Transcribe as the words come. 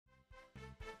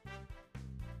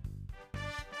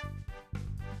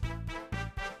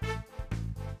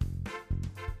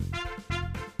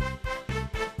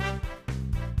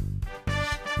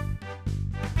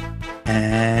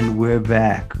And we're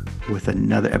back with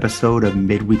another episode of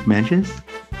Midweek Mensches.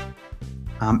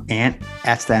 I'm Ant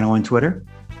at Stano on Twitter.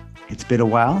 It's been a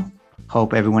while.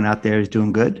 Hope everyone out there is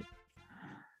doing good.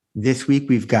 This week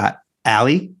we've got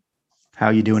Allie. How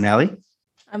are you doing, Allie?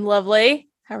 I'm lovely.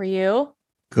 How are you?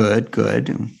 Good.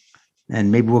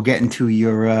 And maybe we'll get into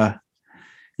your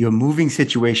moving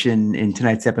situation in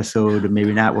tonight's episode, or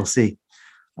maybe not. We'll see.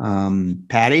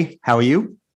 Patty, how are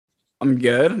you? I'm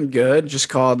good. Just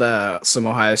called the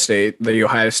Ohio State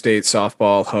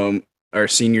softball home or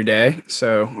senior day.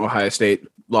 So Ohio State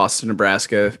lost to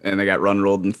Nebraska and they got run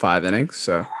rolled in 5 innings.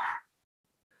 So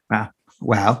wow.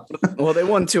 Well, they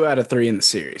won 2 out of 3 in the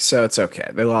series, so it's okay.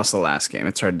 They lost the last game.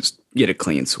 It's hard to get a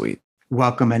clean sweep.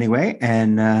 Welcome anyway.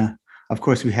 And of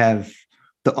course we have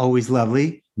the always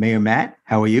lovely Mayor Matt.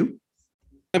 How are you?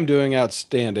 I'm doing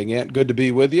outstanding, Ant. Good to be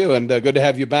with you, and good to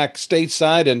have you back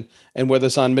stateside and with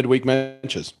us on Midweek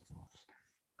Mensches.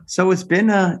 So it's been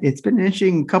an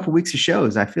interesting couple weeks of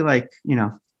shows. I feel like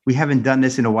we haven't done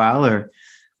this in a while, or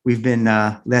we've been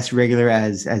less regular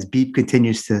as Beep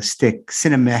continues to stick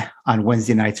cinema on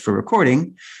Wednesday nights for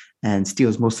recording and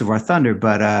steals most of our thunder.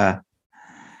 But I'm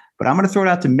going to throw it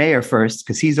out to Mayor first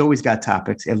because he's always got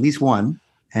topics, at least one,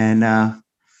 and.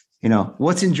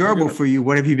 What's enjoyable for you?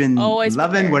 What have you been loving?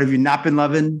 Prepared. What have you not been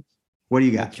loving? What do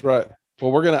you got? That's right.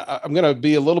 Well, I'm gonna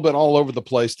be a little bit all over the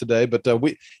place today, but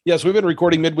we've been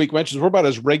recording Midweek Mensches. We're about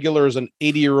as regular as an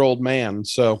 80-year-old man,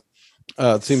 so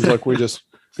it seems like we just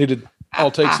need to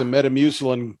all take some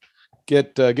Metamucil and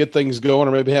get things going,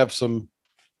 or maybe have some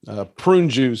prune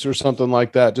juice or something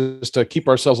like that, just to keep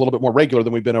ourselves a little bit more regular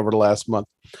than we've been over the last month.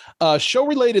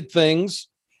 Show-related things.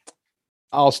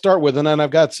 I'll start with, and then I've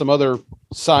got some other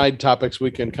side topics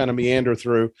we can kind of meander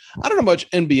through. I don't know much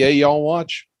NBA y'all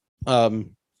watch.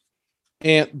 And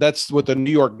that's what the New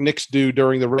York Knicks do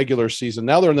during the regular season.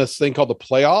 Now they're in this thing called the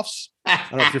playoffs. I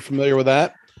don't know if you're familiar with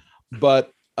that,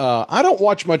 but I don't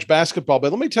watch much basketball,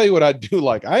 but let me tell you what I do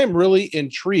like. I am really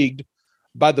intrigued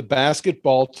by the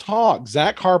basketball talk.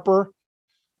 Zach Harper,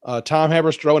 Tom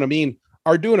Haberstroh, and Amin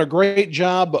are doing a great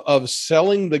job of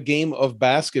selling the game of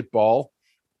basketball.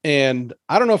 And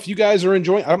I don't know if you guys are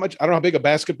enjoying. I don't know how big a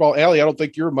basketball Allie. I don't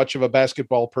think you're much of a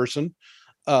basketball person.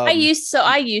 I used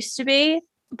to be,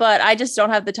 but I just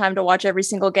don't have the time to watch every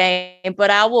single game.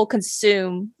 But I will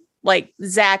consume like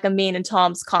Zach, Amin, and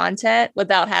Tom's content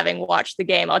without having watched the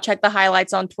game. I'll check the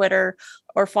highlights on Twitter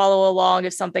or follow along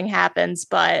if something happens.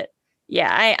 But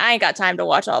yeah, I ain't got time to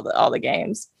watch all the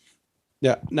games.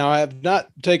 Yeah. Now I have not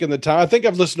taken the time. I think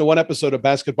I've listened to one episode of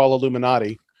Basketball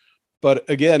Illuminati. But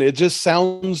again, it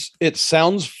sounds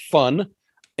fun.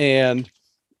 And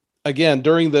again,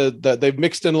 during they've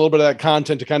mixed in a little bit of that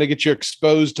content to kind of get you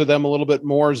exposed to them a little bit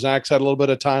more. Zach's had a little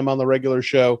bit of time on the regular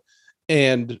show.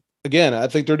 And again, I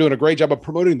think they're doing a great job of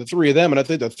promoting the 3 of them. And I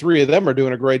think the 3 of them are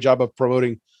doing a great job of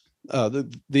promoting the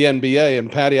NBA.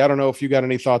 And Patty, I don't know if you got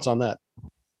any thoughts on that.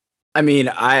 I mean,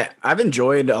 I've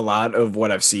enjoyed a lot of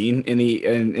what I've seen in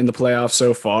the playoffs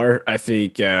so far. I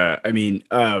think, Allie,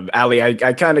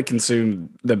 I kind of consume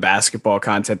the basketball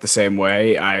content the same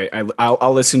way.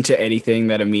 I'll listen to anything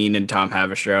that Amin and Tom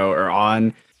Haberstroh are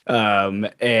on,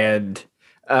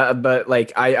 but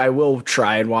like I will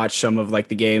try and watch some of like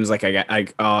the games. Like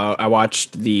I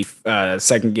watched the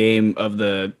second game of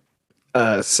the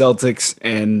Celtics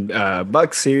and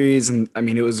Bucks series, and I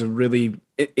mean it was a really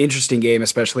interesting game,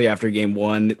 especially after game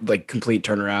 1, like complete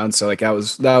turnaround. So like that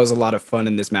was a lot of fun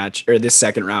in this match or this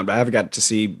second round, but I haven't got to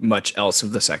see much else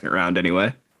of the second round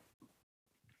anyway.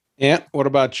 Yeah. What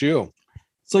about you?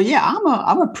 So yeah,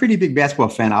 I'm a pretty big basketball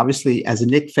fan. Obviously, as a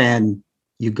Knicks fan,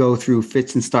 you go through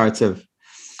fits and starts of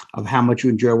how much you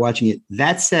enjoy watching it.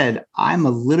 That said, I'm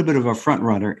a little bit of a front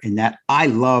runner in that I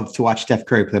love to watch Steph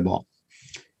Curry play ball.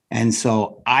 And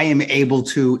so I am able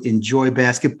to enjoy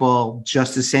basketball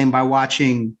just the same by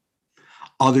watching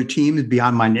other teams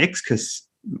beyond my Knicks, because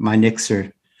my Knicks are,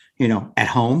 at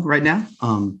home right now.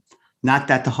 Not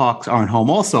that the Hawks aren't home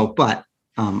also, but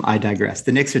I digress.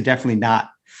 The Knicks are definitely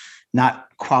not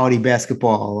quality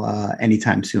basketball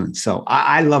anytime soon. So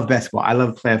I love basketball. I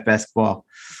love playoff basketball.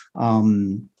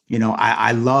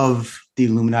 I love the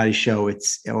Illuminati show.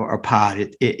 Or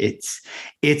pod.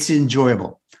 It's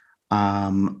enjoyable.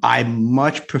 I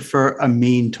much prefer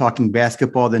Amin talking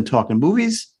basketball than talking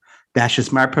movies. That's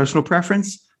just my personal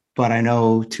preference, but I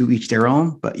know to each their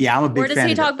own. But yeah, I'm a big fan. Where does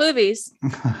he talk movies?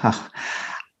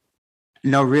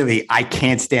 No, really, I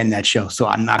can't stand that show, so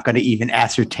I'm not going to even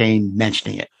ascertain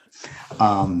mentioning it.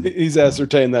 He's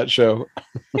ascertained that show.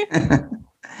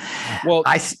 Well,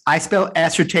 I spell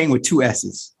ascertain with 2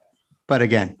 S's, but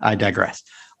again, I digress.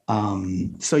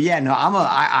 So yeah, no,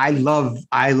 I love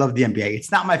the NBA.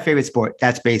 It's not my favorite sport.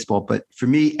 That's baseball. But for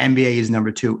me, NBA is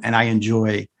number two. And I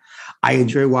enjoy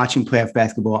watching playoff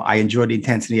basketball. I enjoy the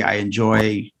intensity. I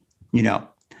enjoy,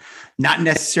 not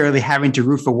necessarily having to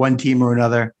root for one team or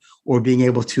another, or being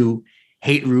able to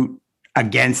hate root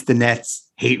against the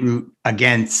Nets, hate root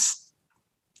against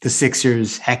the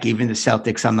Sixers, heck, even the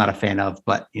Celtics I'm not a fan of,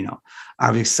 but,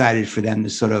 I was excited for them to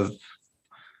sort of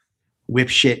whip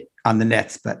shit on the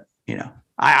Nets. But,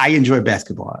 I enjoy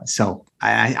basketball. So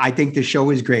I think the show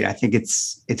is great. I think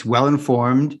it's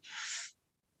well-informed.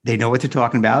 They know what they're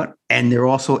talking about, and they're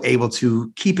also able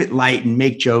to keep it light and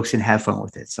make jokes and have fun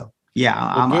with it. So yeah,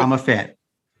 I'm a fan.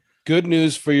 Good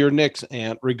news for your Knicks,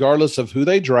 Ant. Regardless of who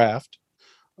they draft,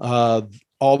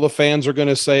 all the fans are going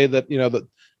to say that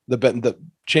the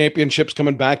championship's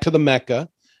coming back to the Mecca,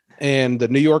 and the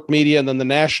New York media and then the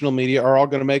national media are all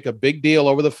going to make a big deal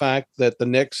over the fact that the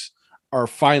Knicks are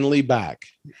finally back.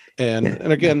 And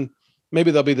again, maybe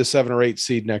they'll be the 7 or 8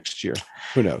 seed next year.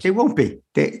 Who knows? They won't be.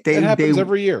 It happens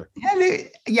every year. Yeah,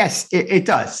 yes, it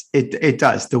does. It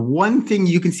does. The one thing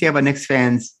you can say about Knicks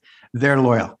fans, they're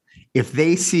loyal. If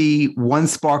they see one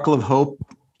sparkle of hope,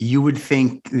 you would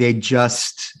think they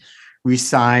just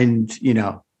re-signed,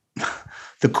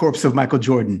 the corpse of Michael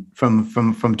Jordan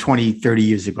from 20, 30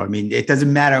 years ago. I mean, it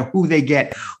doesn't matter who they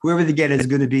get. Whoever they get is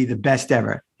going to be the best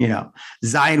ever.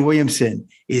 Zion Williamson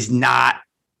is not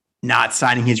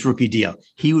signing his rookie deal.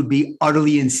 He would be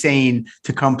utterly insane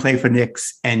to come play for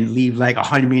Knicks and leave like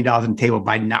 $100 million on the table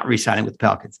by not re-signing with the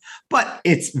Pelicans. But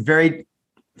it's very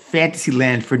fantasy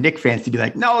land for Knicks fans to be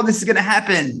like, no, this is going to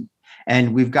happen.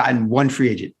 And we've gotten one free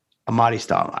agent, Amadi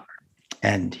Stoudemire,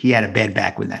 and he had a bad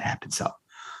back when that happened. So,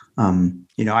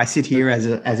 I sit here as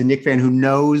a Knicks fan who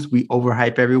knows we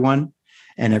overhype everyone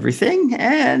and everything.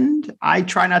 And I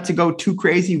try not to go too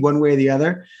crazy one way or the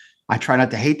other. I try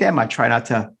not to hate them. I try not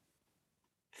to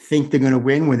think they're going to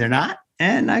win when they're not.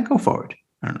 And I go forward.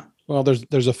 I don't know. Well,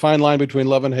 there's a fine line between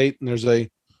love and hate, and there's a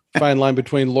fine line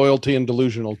between loyalty and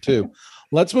delusional too.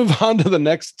 Let's move on to the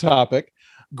next topic.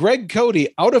 Greg Cote,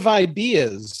 out of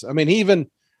ideas. I mean, he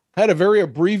even had a very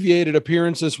abbreviated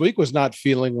appearance this week, was not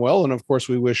feeling well. And of course,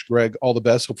 we wish Greg all the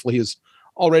best. Hopefully he's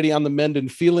already on the mend and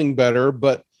feeling better.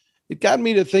 But it got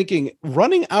me to thinking,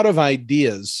 running out of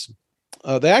ideas.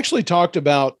 They actually talked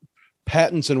about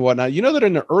patents and whatnot. You know that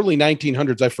in the early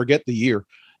 1900s, I forget the year,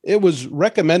 it was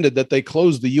recommended that they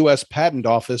close the U.S. Patent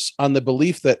Office on the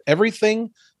belief that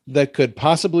everything that could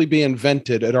possibly be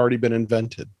invented had already been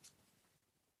invented.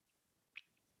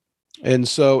 And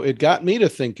so it got me to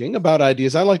thinking about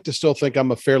ideas. I like to still think I'm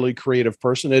a fairly creative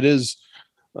person. It is,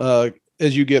 as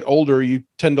you get older, you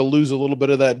tend to lose a little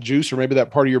bit of that juice, or maybe that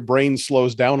part of your brain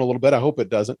slows down a little bit. I hope it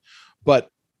doesn't. But,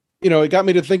 it got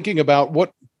me to thinking about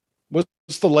what's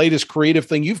the latest creative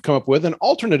thing you've come up with? And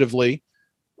alternatively,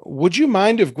 would you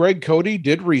mind if Greg Cote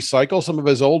did recycle some of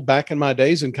his old Back in My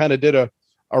Days and kind of did a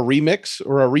remix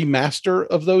or a remaster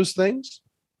of those things?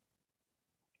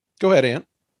 Go ahead, Ant.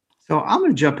 So I'm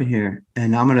going to jump in here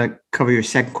and I'm going to cover your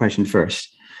second question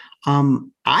first.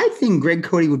 I think Greg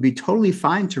Cote would be totally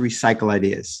fine to recycle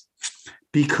ideas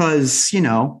because,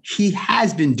 he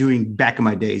has been doing Back in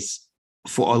My Days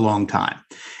for a long time.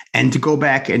 And to go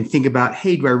back and think about,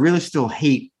 hey, do I really still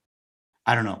hate,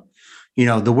 I don't know,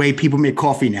 the way people make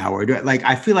coffee now? Or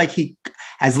I feel like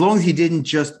as long as he didn't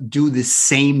just do the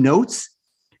same notes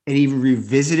and even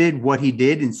revisited what he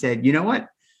did and said, you know what,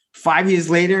 5 years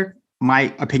later,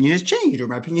 my opinion has changed or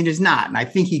my opinion is not. And I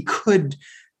think he could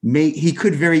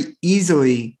very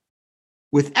easily,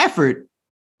 with effort,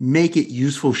 make it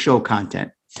useful show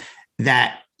content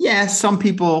that, some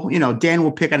people, Dan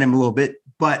will pick on him a little bit,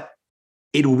 but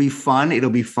it will be fun. It'll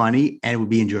be funny and it will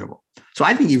be enjoyable. So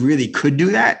I think he really could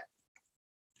do that.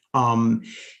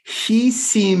 He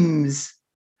seems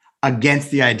against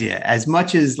the idea as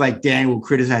much as like Dan will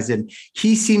criticize him.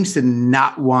 He seems to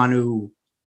not want to.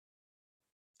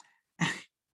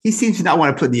 He seems to not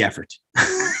want to put in the effort.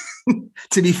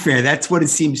 To be fair, that's what it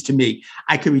seems to me.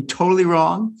 I could be totally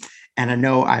wrong. And I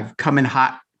know I've come in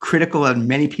hot critical of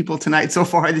many people tonight so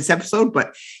far in this episode,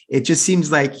 but it just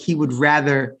seems like he would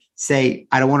rather say,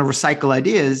 I don't want to recycle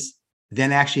ideas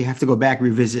than actually have to go back,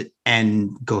 revisit,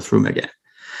 and go through them again.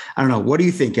 I don't know. What do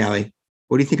you think, Allie?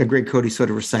 What do you think of Greg Cote sort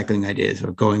of recycling ideas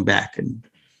or going back? And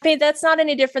I mean, that's not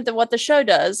any different than what the show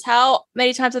does. How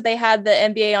many times have they had the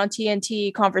NBA on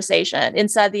TNT conversation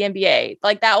inside the NBA?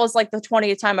 Like that was like the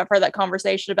 20th time I've heard that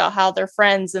conversation about how they're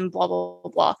friends and blah, blah,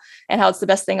 blah, blah, and how it's the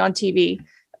best thing on TV.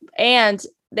 And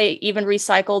they even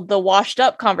recycled the washed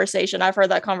up conversation. I've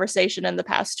heard that conversation in the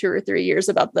past 2 or 3 years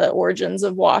about the origins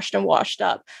of washed and washed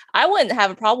up. I wouldn't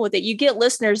have a problem with it. You get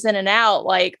listeners in and out,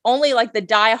 like only like the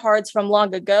diehards from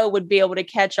long ago would be able to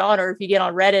catch on, or if you get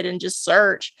on Reddit and just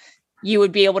search, you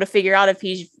would be able to figure out if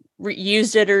he's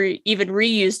used it or even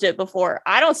reused it before.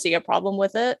 I don't see a problem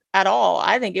with it at all.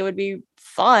 I think it would be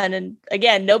fun. And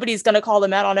again, nobody's going to call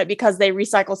them out on it because they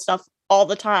recycle stuff all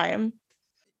the time.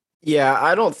 Yeah,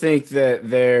 I don't think that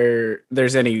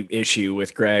there's any issue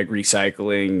with Greg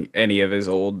recycling any of his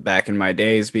old Back in My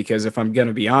Days, because if I'm going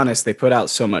to be honest, they put out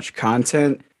so much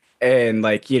content, and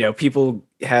like, you know, people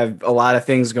have a lot of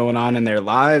things going on in their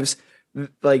lives.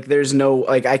 Like there's no,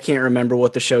 like, I can't remember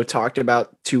what the show talked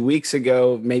about 2 weeks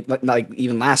ago, maybe like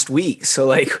even last week. So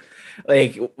like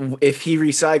if he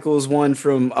recycles one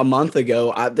from a month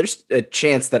ago, there's a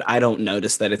chance that I don't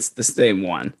notice that it's the same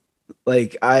one.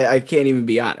 Like I can't even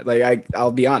be honest. Like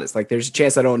I'll be honest. Like there's a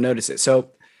chance I don't notice it.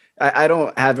 So I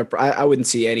don't have I wouldn't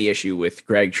see any issue with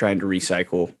Greg trying to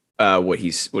recycle what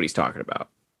he's talking about.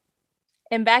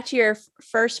 And back to your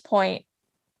first point,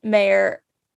 Mayor,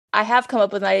 I have come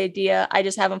up with an idea. I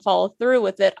just haven't followed through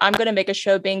with it. I'm going to make a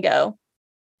show bingo.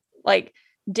 Like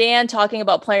Dan talking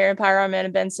about player empowerment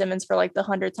and Ben Simmons for like the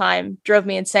 100th time drove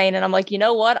me insane. And I'm like, you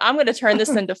know what? I'm going to turn this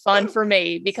into fun for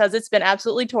me, because it's been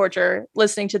absolutely torture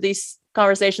listening to these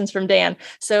conversations from Dan.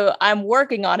 So I'm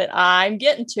working on it. I'm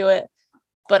getting to it,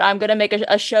 but I'm going to make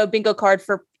a show bingo card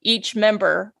for each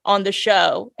member on the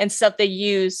show and stuff they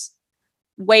use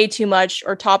way too much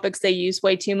or topics they use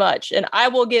way too much. And I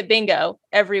will get bingo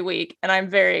every week. And I'm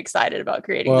very excited about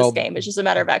creating this game. It's just a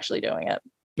matter of actually doing it.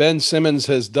 Ben Simmons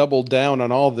has doubled down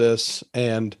on all this,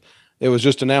 and it was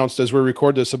just announced as we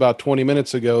record this about 20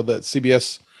 minutes ago that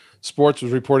CBS Sports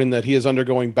was reporting that he is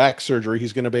undergoing back surgery.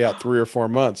 He's going to be out 3 or 4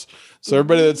 months. So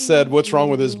everybody that said, what's wrong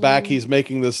with his back? He's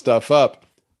making this stuff up.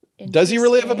 Does he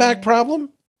really have a back problem?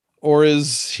 Or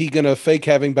is he going to fake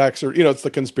having back surgery? You know, it's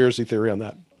the conspiracy theory on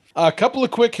that. A couple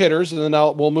of quick hitters, and then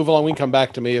we'll move along. We can come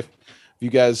back to me if you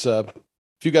guys are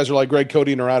like Greg,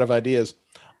 Cody, and are out of ideas.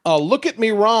 Look at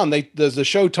me, Ron. The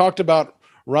show talked about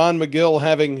Ron McGill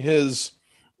having his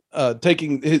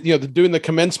doing the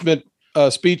commencement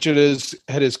speech at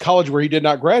his college where he did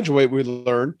not graduate. We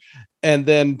learned, and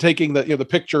then taking the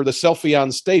picture, the selfie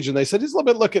on stage, and they said he's a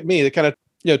little bit look at me. They kind of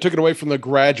took it away from the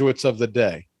graduates of the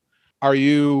day.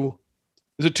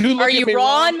 Is it too? Are you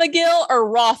Ron McGill or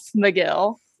Roth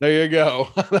McGill? There you go.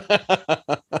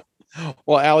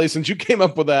 Well, Allie, since you came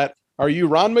up with that, are you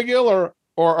Ron McGill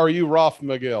or are you Roth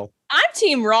McGill? I'm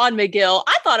team Ron McGill.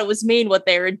 I thought it was mean what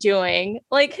they were doing.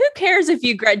 Like, who cares if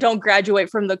you don't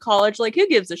graduate from the college? Like, who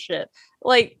gives a shit?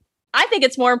 Like, I think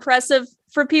it's more impressive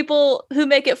for people who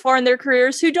make it far in their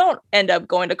careers who don't end up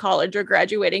going to college or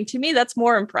graduating. To me, that's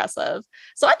more impressive.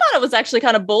 So I thought it was actually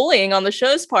kind of bullying on the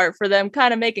show's part for them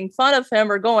kind of making fun of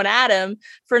him or going at him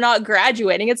for not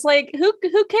graduating. It's like, who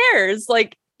cares?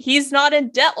 Like, he's not in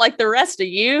debt like the rest of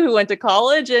you who went to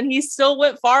college, and he still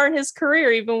went far in his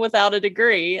career even without a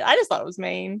degree. I just thought it was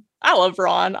mean. I love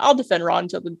Ron. I'll defend Ron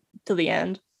till the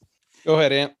end. Go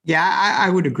ahead, Ant. Yeah, I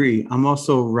would agree. I'm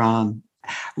also Ron.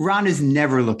 Ron has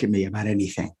never looked at me about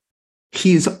anything.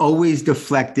 He's always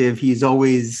deflective. He's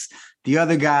always the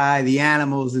other guy, the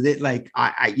animals. Like,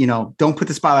 I don't put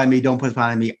the spotlight on me. Don't put the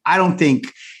spotlight on me. I don't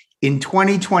think in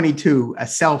 2022, a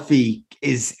selfie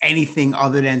is anything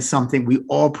other than something we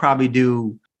all probably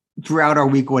do throughout our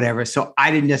week, whatever. So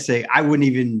I wouldn't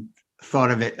even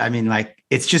thought of it. I mean, like,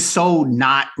 it's just so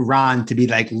not Ron to be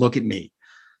like, look at me.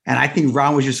 And I think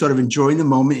Ron was just sort of enjoying the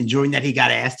moment, enjoying that he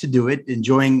got asked to do it,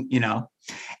 enjoying,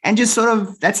 and just sort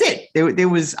of, that's it. There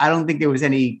was, I don't think there was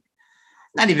any,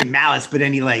 not even malice, but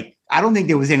any I don't think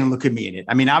there was any look at me in it.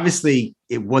 I mean, obviously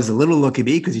it was a little look at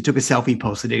me because he took a selfie,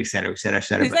 posted it, et cetera, et cetera, et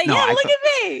cetera. He's like, yeah, look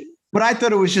at me. But I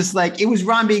thought it was just like, it was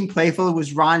Ron being playful. It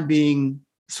was Ron being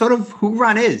sort of who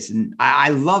Ron is. And I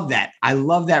love that. I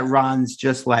love that Ron's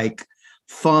just like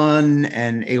fun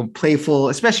and playful,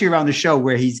 especially around the show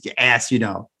where he's asked,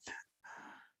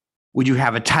 would you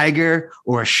have a tiger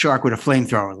or a shark with a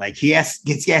flamethrower? Like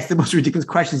gets asked the most ridiculous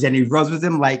questions, and he runs with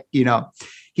them like,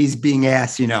 he's being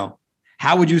asked,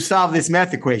 how would you solve this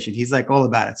math equation? He's like all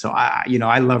about it. So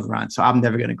I love Ron. So I'm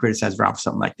never going to criticize Ron for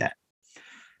something like that.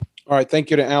 All right. Thank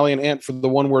you to Allie and Ant for the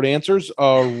one-word answers.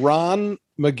 Ron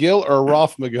McGill or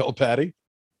Roth McGill, Patty?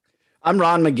 I'm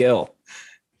Ron McGill.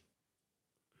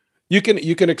 You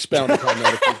can expound upon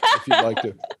that if you'd like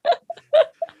to.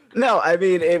 No, I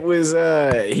mean, it was,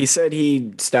 he said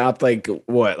he stopped like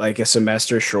a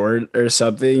semester short or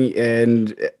something.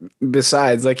 And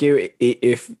besides, like,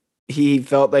 if he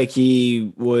felt like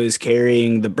he was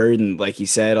carrying the burden, like he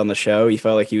said on the show. He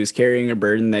felt like he was carrying a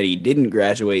burden that he didn't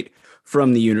graduate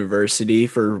from the university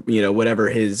for, whatever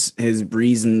his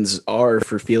reasons are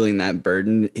for feeling that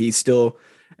burden. He still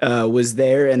was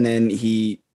there, and then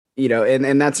he,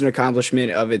 and that's an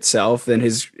accomplishment of itself. Then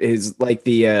his like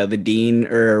the dean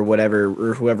or whatever,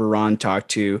 or whoever Ron talked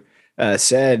to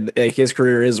said, like, his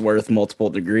career is worth multiple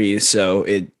degrees, so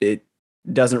it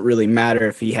doesn't really matter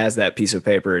if he has that piece of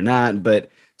paper or not,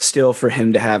 but still for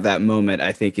him to have that moment,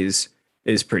 I think is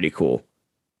pretty cool.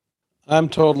 I'm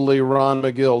totally Ron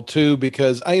McGill too,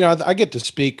 because I get to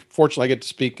speak. Fortunately, I get to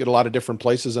speak at a lot of different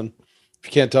places, and if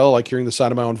you can't tell, like hearing the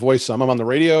sound of my own voice, I'm on the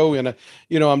radio, and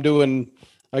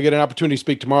I get an opportunity to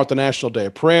speak tomorrow at the National Day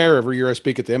of Prayer. Every year I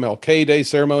speak at the MLK Day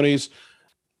ceremonies.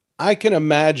 I can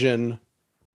imagine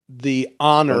the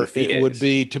honor it would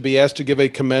be to be asked to give a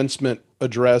commencement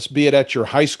address, be it at your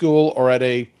high school or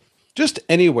at just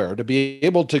anywhere, to be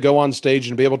able to go on stage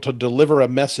and be able to deliver a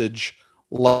message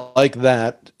like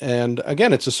that. And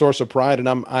again, it's a source of pride, and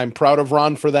I'm proud of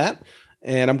Ron for that.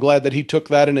 And I'm glad that he took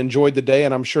that and enjoyed the day.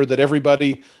 And I'm sure that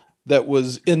everybody that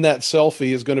was in that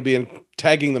selfie is going to be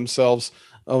tagging themselves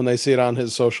when they see it on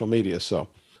his social media. So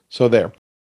there.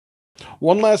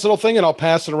 One last little thing, and I'll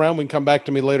pass it around. We can come back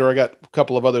to me later. I got a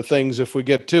couple of other things if we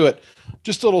get to it.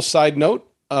 Just a little side note.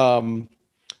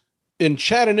 In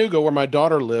Chattanooga, where my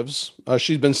daughter lives,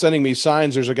 she's been sending me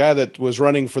signs. There's a guy that was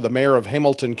running for the mayor of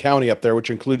Hamilton County up there,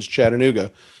 which includes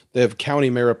Chattanooga. They have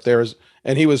county mayor up there,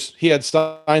 and he had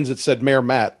signs that said Mayor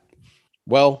Matt.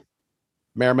 Well,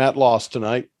 Mayor Matt lost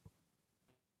tonight.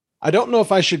 I don't know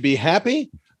if I should be happy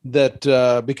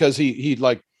that because he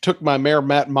like took my Mayor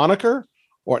Matt moniker,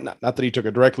 or not that he took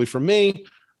it directly from me,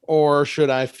 or should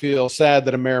I feel sad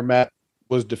that a Mayor Matt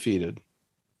was defeated?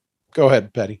 Go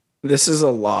ahead, Petty. This is a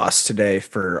loss today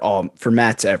for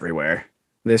Matts everywhere.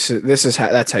 This is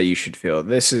that's how you should feel.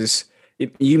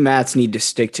 You Matts need to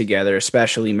stick together,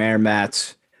 especially Mayor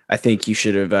Matts. I think you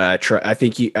should have I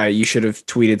think you should have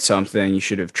tweeted something. You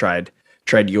should have tried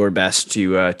your best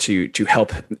to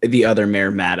help the other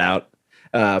Mayor Matt out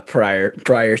prior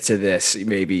to this,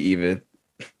 maybe even.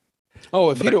 Oh,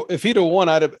 if he'd have won,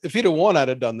 I'd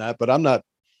have done that. But I'm not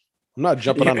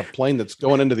jumping on a plane that's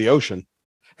going into the ocean.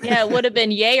 Yeah, it would have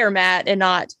been Yayer Matt and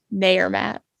not Mayor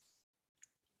Matt.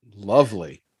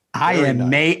 Lovely. I am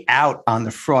May out on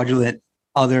the fraudulent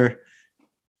other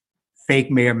fake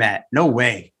Mayor Matt. No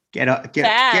way. Get off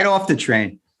the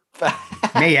train.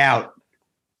 May out.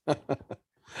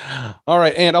 All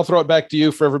right, and I'll throw it back to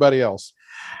you for everybody else.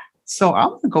 So I'm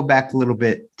going to go back a little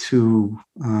bit to,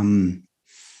 I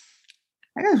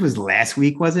guess it was last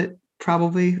week, was it?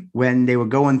 Probably, when they were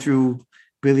going through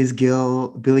Billy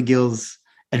Gill's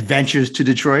adventures to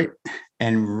Detroit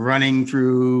and running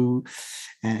through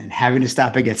and having to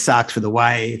stop and get socks for the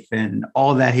wife and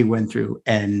all that he went through.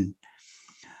 And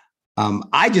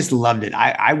I just loved it.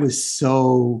 I was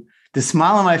the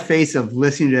smile on my face of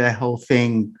listening to that whole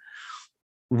thing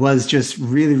was just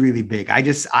really, really big.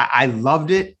 I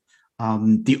loved it.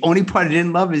 The only part I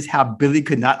didn't love is how Billy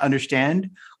could not understand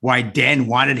why Dan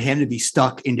wanted him to be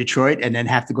stuck in Detroit and then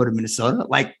have to go to Minnesota.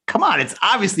 Like, come on, it's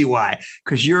obviously why,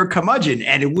 because you're a curmudgeon,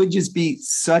 and it would just be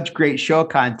such great show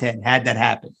content had that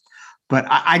happen. But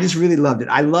I just really loved it.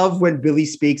 I love when Billy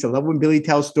speaks. I love when Billy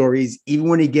tells stories, even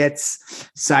when he gets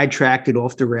sidetracked and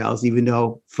off the rails, even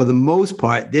though for the most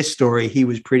part, this story, he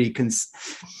was pretty,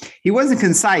 he wasn't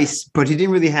concise, but he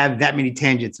didn't really have that many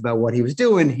tangents about what he was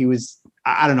doing. He was,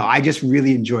 I don't know. I just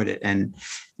really enjoyed it. And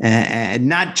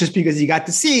not just because you got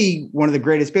to see one of the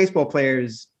greatest baseball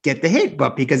players get the hit,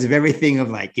 but because of everything of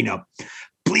like,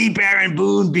 bleep Aaron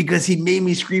Boone because he made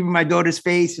me scream in my daughter's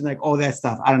face and like all that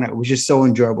stuff. I don't know. It was just so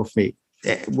enjoyable for me.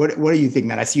 What do you think,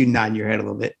 Matt? I see you nodding your head a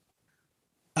little bit.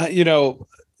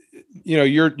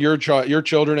 Your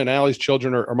children and Allie's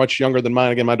children are much younger than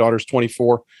mine. Again, my daughter's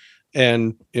 24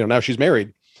 and, now she's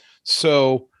married.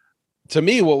 So to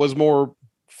me, what was more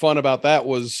fun about that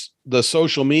was the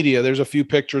social media. There's a few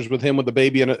pictures with him with the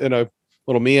baby in a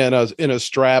little Mia in a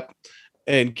strap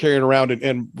and carrying around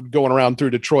and going around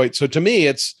through Detroit. So to me,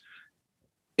 it's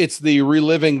the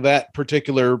reliving that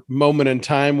particular moment in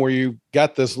time where you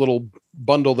got this little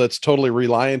bundle that's totally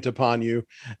reliant upon you.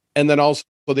 And then also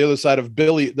the other side of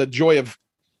Billy, the joy of,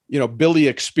 Billy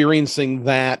experiencing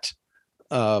that,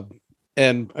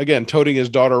 and again, toting his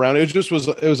daughter around. It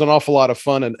was an awful lot of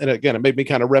fun. And again, it made me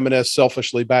kind of reminisce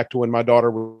selfishly back to when my daughter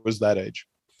was that age.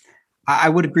 I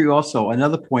would agree also.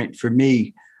 Another point for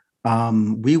me,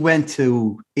 we went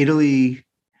to Italy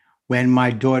when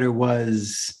my daughter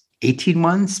was 18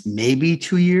 months, maybe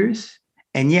 2 years.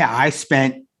 And yeah,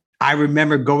 I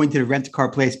remember going to the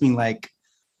rent-a-car place being like,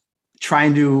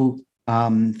 trying to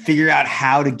figure out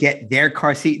how to get their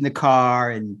car seat in the car,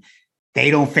 and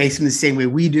they don't face them the same way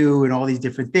we do, and all these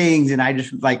different things. And I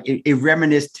just like it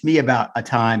reminisced to me about a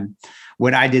time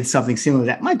when I did something similar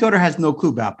that my daughter has no clue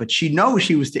about, but she knows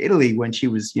she was to Italy when she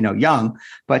was, young,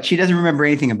 but she doesn't remember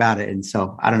anything about it. And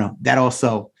so I don't know, that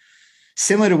also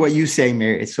similar to what you saying,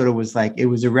 Mary, it sort of was like, it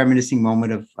was a reminiscing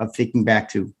moment of thinking back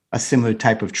to a similar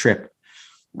type of trip.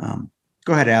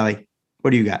 Go ahead, Allie.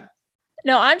 What do you got?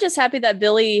 No, I'm just happy that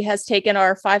Billy has taken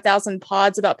our 5,000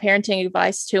 pods about parenting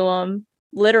advice to him,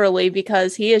 literally,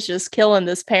 because he is just killing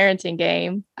this parenting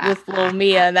game with little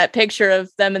Mia and that picture of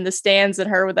them in the stands and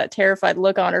her with that terrified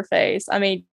look on her face. I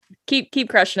mean, keep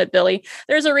crushing it, Billy.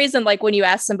 There's a reason, like when you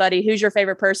ask somebody, who's your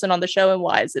favorite person on the show and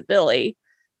why is it Billy?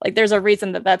 Like there's a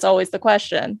reason that's always the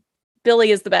question.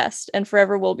 Billy is the best and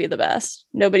forever will be the best.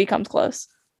 Nobody comes close.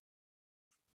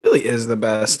 Billy is the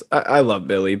best. I love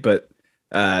Billy, but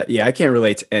I can't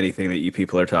relate to anything that you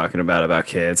people are talking about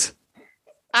kids.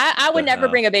 I would never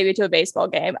bring a baby to a baseball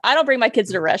game. I don't bring my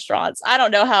kids to restaurants. I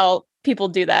don't know how people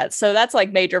do that. So that's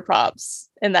like major props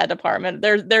in that department.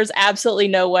 There's absolutely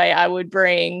no way I would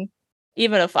bring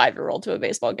even a 5-year-old to a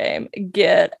baseball game.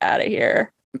 Get out of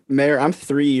here. Mayor, I'm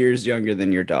 3 years younger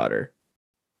than your daughter.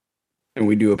 And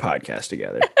we do a podcast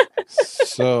together.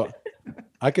 So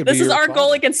I could This is our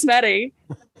goal against Smetty.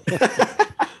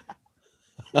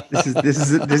 This is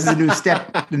the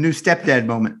new stepdad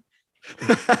moment.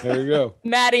 There you go.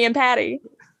 Maddie and Patty.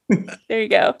 There you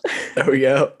go. There we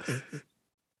go.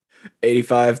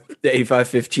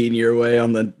 85-15 year way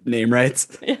on the name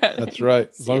rights. Yeah. That's right.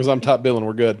 As long as I'm top billing,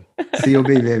 we're good. COB,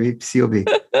 baby. COB.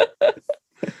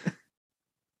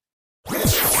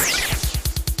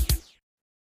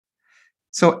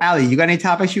 So, Allie, you got any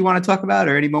topics you want to talk about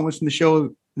or any moments from the show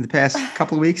in the past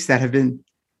couple of weeks that have been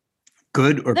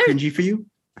good or cringy for you?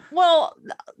 Well,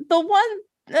 the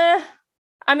one,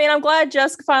 I'm glad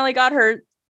Jessica finally got her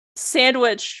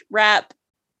sandwich wrap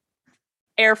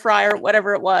air fryer,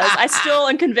 whatever it was. I still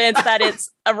am convinced that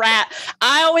it's a wrap.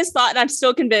 I always thought, and I'm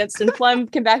still convinced, and Flem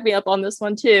can back me up on this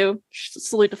one too.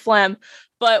 Salute to Flem.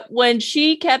 But when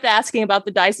she kept asking about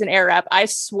the Dyson Airwrap, I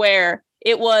swear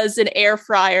it was an air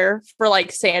fryer for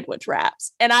like sandwich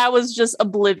wraps. And I was just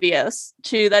oblivious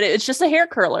to that. It's just a hair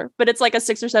curler, but it's like a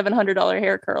 $600 or $700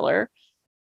 hair curler.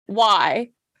 Why?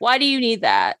 Why do you need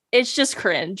that? It's just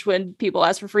cringe when people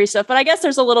ask for free stuff. But I guess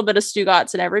there's a little bit of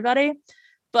Stugatz in everybody.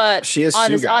 But she is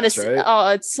honest, right? Oh,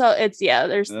 there's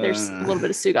a little bit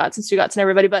of Stugatz in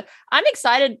everybody. But I'm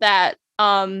excited that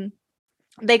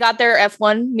they got their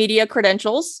F1 media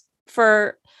credentials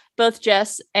for both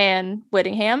Jess and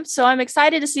Whittingham. So I'm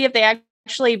excited to see if they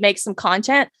actually make some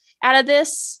content out of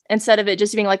this instead of it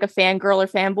just being like a fangirl or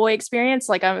fanboy experience.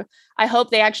 Like I hope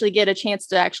they actually get a chance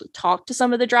to actually talk to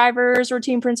some of the drivers or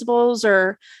team principals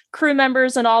or crew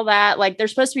members and all that. Like they're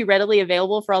supposed to be readily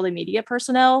available for all the media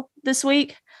personnel this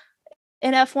week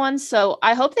in F1. So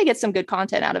I hope they get some good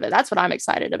content out of it. That's what I'm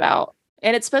excited about.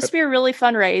 And it's supposed to be a really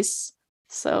fun race.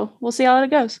 So we'll see how it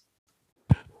goes.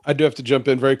 I do have to jump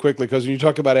in very quickly because when you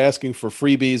talk about asking for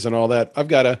freebies and all that, I've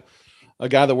got a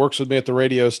guy that works with me at the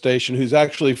radio station who's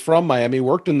actually from Miami,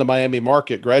 worked in the Miami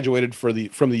market, graduated from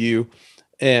the U,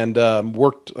 and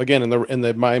worked again in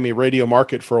the Miami radio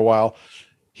market for a while.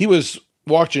 He was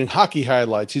watching hockey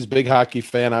highlights. He's a big hockey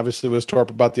fan. Obviously, was tore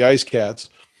up about the Ice Cats,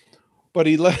 but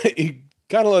he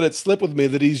kind of let it slip with me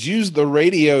that he's used the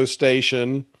radio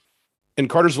station in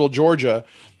Cartersville, Georgia,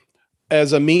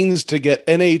 as a means to get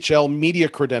NHL media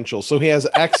credentials. So he has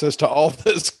access to all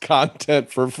this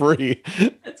content for free.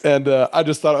 And I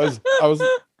just thought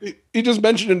he just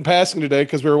mentioned in passing today,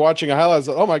 because we were watching a highlight. I was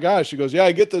like, oh my gosh. He goes, yeah,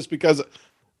 I get this because I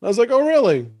was like, oh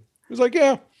really? He was like,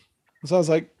 yeah. So I was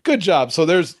like, good job. So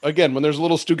there's, again, when there's a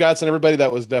little Stugatz and everybody,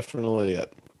 that was definitely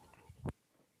it.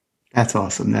 That's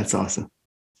awesome. That's awesome.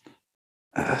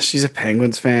 She's a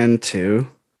Penguins fan too.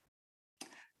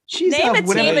 Name a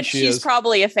team and she's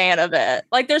probably a fan of it.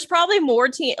 Like there's probably more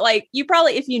team. Like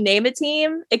if you name a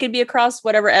team, it could be across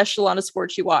whatever echelon of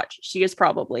sports you watch. She is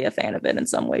probably a fan of it in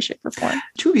some way, shape, or form.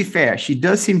 To be fair, she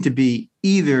does seem to be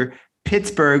either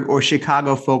Pittsburgh or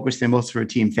Chicago focused in most of her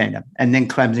team fandom, and then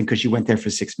Clemson because she went there for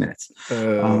 6 minutes.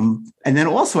 And then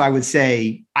also I would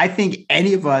say, I think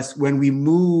any of us, when we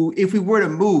move, if we were to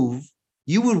move,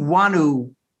 you would want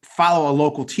to follow a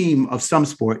local team of some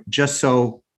sport just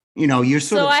so you're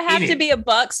sort of. So I have to be a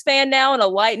Bucks fan now and a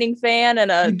Lightning fan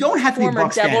and a you don't have to be a former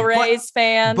Bucks Devil Rays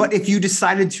fan. But if you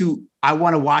decided I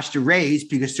want to watch the Rays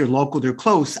because they're local, they're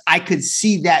close, I could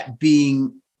see that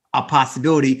being a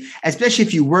possibility, especially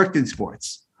if you worked in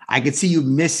sports. I could see you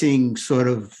missing sort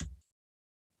of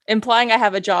implying I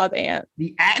have a job, Aunt.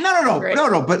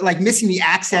 No. But like missing the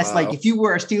access. Wow. Like if you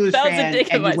were a Steelers fan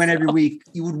and you went every week,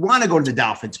 you would want to go to the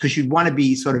Dolphins because you'd want to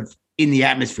be sort of in the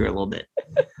atmosphere a little bit.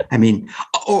 I mean,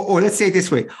 or let's say it this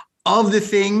way: of the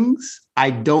things I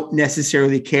don't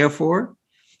necessarily care for,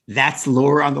 that's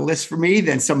lower on the list for me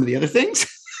than some of the other things.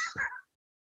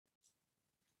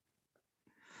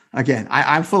 Again,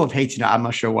 I'm full of hate. I'm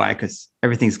not sure why, because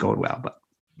everything's going well, but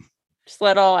just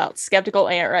let it all out. Skeptical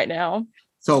Aunt right now.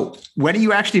 So when are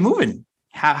you actually moving?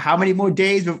 How many more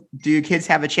days do your kids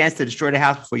have a chance to destroy the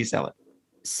house before you sell it?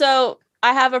 So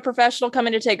I have a professional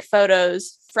coming to take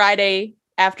photos Friday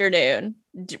afternoon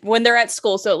when they're at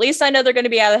school. So at least I know they're going to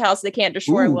be out of the house. They can't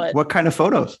destroy what kind of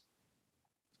photos?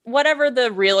 Whatever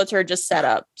the realtor just set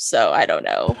up. So I don't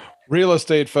know. Real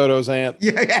estate photos, Aunt.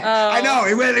 Yeah. I know.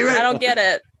 It really. I don't get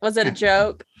it. Was it a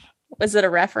joke? Was it a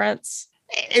reference?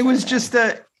 It was just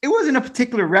it wasn't a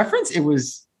particular reference. It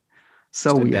was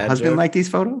so your husband like these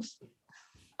photos?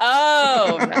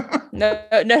 Oh, no.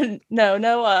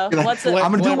 What's it?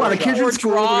 I'm going to do one. The kids are in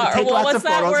school. What's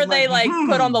that where they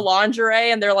put on the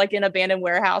lingerie and they're like in abandoned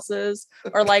warehouses?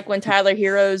 Or like when Tyler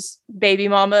Hero's baby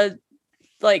mama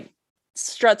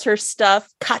struts her stuff,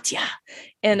 Katya,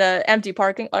 in a empty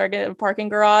parking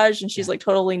garage, and she's like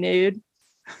totally nude,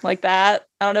 like that.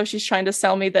 I don't know if she's trying to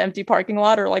sell me the empty parking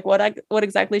lot or like what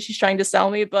exactly she's trying to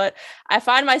sell me, but I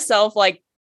find myself like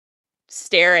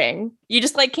staring. You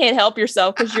just like can't help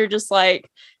yourself because you're just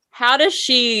like, how does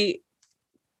she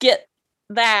get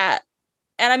that?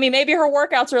 And I mean, maybe her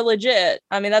workouts are legit.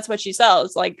 I mean, that's what she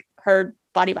sells, like her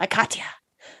Body by Katya.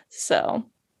 So.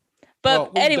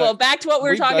 But anyway, back to what we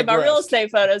were talking about, real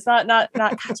estate photos, not.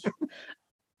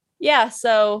 Yeah,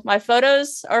 so my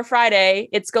photos are Friday.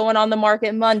 It's going on the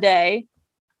market Monday,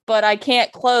 but I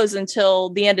can't close until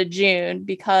the end of June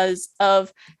because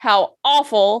of how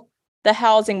awful the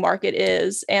housing market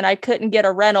is. And I couldn't get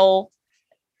a rental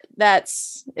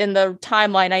that's in the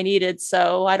timeline I needed.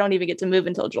 So I don't even get to move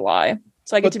until July.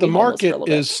 So I get to be homeless for a little bit.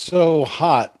 The market is so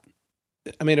hot.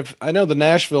 I mean, if I know the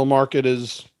Nashville market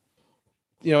is,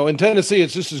 in Tennessee,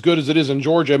 it's just as good as it is in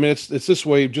Georgia. I mean, it's this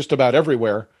way just about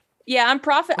everywhere. Yeah, I'm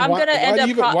going to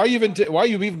end up. Why are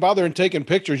you even bothering taking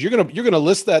pictures? You're gonna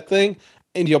list that thing,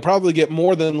 and you'll probably get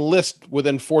more than list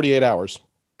within 48 hours.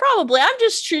 Probably. I'm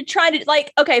just trying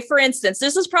to okay, for instance,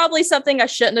 this is probably something I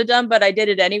shouldn't have done, but I did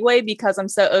it anyway because I'm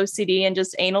so OCD and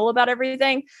just anal about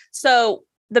everything. So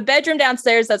the bedroom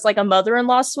downstairs, that's like a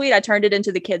mother-in-law suite, I turned it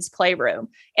into the kids' playroom.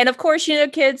 And of course,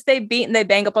 kids, they beat and they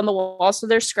bang up on the walls so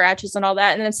there's scratches and all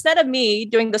that. And instead of me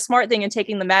doing the smart thing and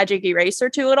taking the magic eraser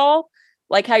to it all,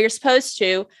 like how you're supposed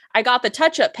to, I got the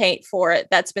touch-up paint for it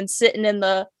that's been sitting in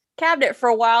the cabinet for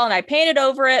a while, and I painted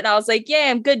over it, and I was like, yeah,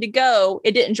 I'm good to go.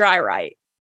 It didn't dry right.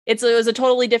 It was a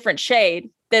totally different shade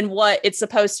than what it's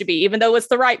supposed to be, even though it's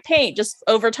the right paint. Just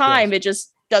over time, It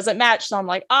just doesn't match. So I'm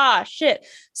like, shit.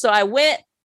 So I went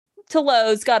to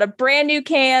Lowe's, got a brand new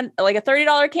can, like a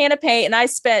 $30 can of paint, and I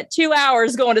spent 2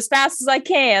 hours going as fast as I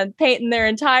can, painting their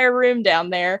entire room down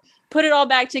there, put it all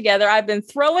back together. I've been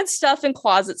throwing stuff in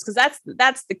closets because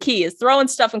that's the key, is throwing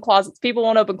stuff in closets. People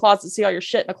won't open closets, see all your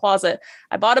shit in a closet.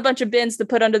 I bought a bunch of bins to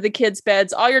put under the kids'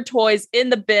 beds, all your toys in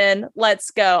the bin. Let's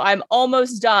go. I'm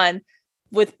almost done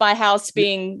with my house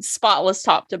being spotless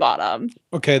top to bottom.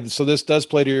 Okay, so this does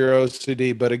play to your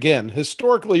OCD, but again,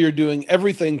 historically, you're doing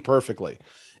everything perfectly.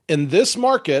 In this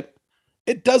market,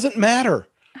 it doesn't matter.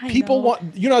 People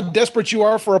want, how desperate you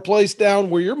are for a place down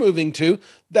where you're moving to.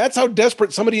 That's how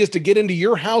desperate somebody is to get into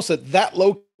your house at that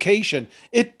location.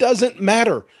 It doesn't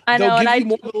matter. They'll give you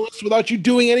more than a list without you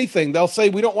doing anything. They'll say,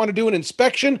 we don't want to do an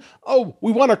inspection. Oh,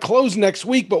 we want to close next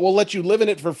week, but we'll let you live in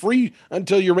it for free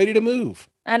until you're ready to move.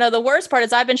 I know the worst part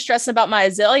is I've been stressing about my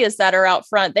azaleas that are out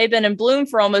front. They've been in bloom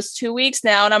for almost 2 weeks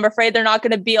now, and I'm afraid they're not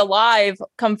going to be alive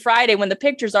come Friday when the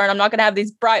pictures are, and I'm not going to have these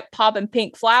bright popping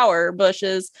pink flower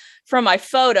bushes from my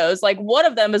photos. Like one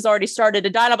of them has already started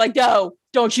to die, and I'm like, no,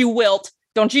 don't you wilt.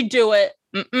 Don't you do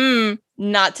it.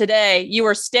 Not today. You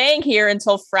are staying here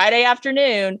until Friday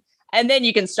afternoon, and then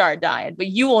you can start dying, but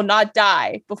you will not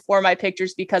die before my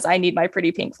pictures because I need my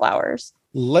pretty pink flowers.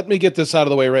 Let me get this out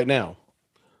of the way right now.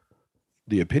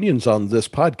 The opinions on this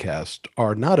podcast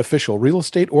are not official real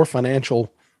estate or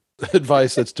financial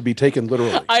advice that's to be taken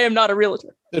literally. I am not a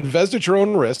realtor. Invest at your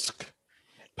own risk.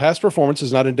 Past performance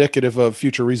is not indicative of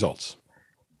future results.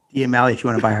 Yeah, Mally, if you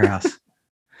want to buy her house.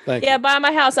 Thank you. Yeah, buy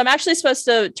my house. I'm actually supposed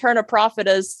to turn a profit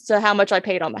as to how much I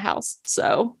paid on the house.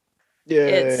 So,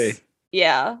 yay.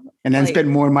 And then spend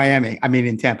more in Miami. I mean,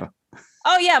 in Tampa.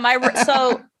 Oh, yeah. My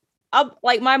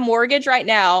mortgage right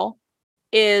now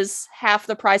is half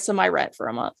the price of my rent for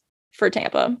a month for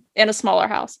Tampa in a smaller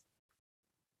house.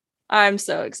 I'm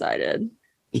so excited.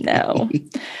 No.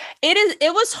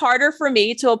 It was harder for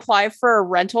me to apply for a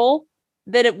rental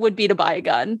than it would be to buy a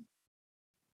gun.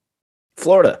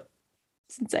 Florida.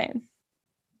 It's insane.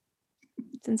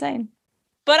 It's insane.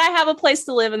 But I have a place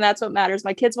to live, and that's what matters.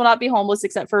 My kids will not be homeless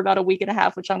except for about a week and a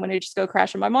half, which I'm going to just go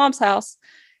crash in my mom's house.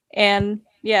 And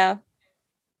yeah.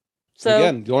 So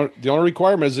again, the only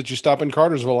requirement is that you stop in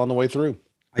Cartersville on the way through.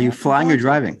 Are you flying or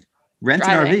driving? Rent an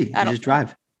RV. You just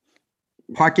drive.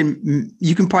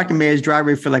 You can park in Mayor's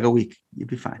driveway for like a week. You'll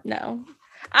be fine. No.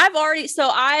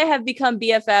 I have become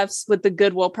BFFs with the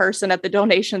Goodwill person at the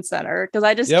donation center because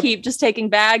I just keep just taking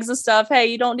bags of stuff. Hey,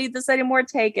 you don't need this anymore.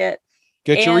 Take it.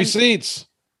 Get your receipts.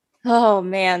 Oh,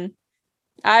 man.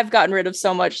 I've gotten rid of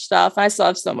so much stuff. I still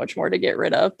have so much more to get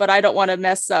rid of, but I don't want to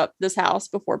mess up this house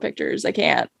before pictures. I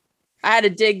can't. I had to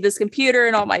dig this computer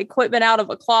and all my equipment out of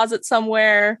a closet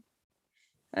somewhere.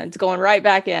 And it's going right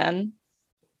back in.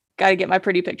 Got to get my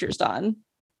pretty pictures done.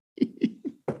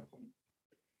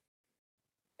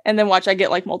 And then watch I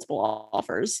get like multiple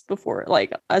offers before,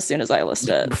 like as soon as I list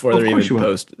it. Before they're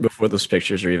even before those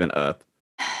pictures are even up.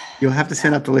 You'll have to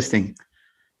send up the listing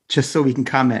just so we can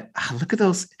comment. Look at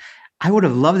those. I would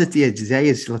have loved if the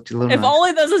azaleas looked a little. If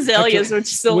only those azaleas would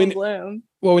still bloom.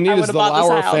 What we need is the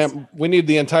Lauer family. We need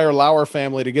the entire Lauer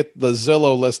family to get the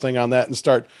Zillow listing on that and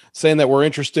start saying that we're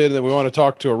interested and that we want to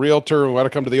talk to a realtor. We want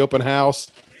to come to the open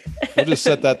house. We'll just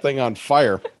set that thing on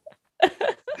fire.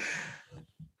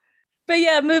 But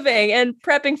yeah, moving and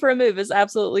prepping for a move is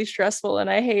absolutely stressful and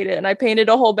I hate it. And I painted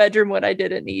a whole bedroom when I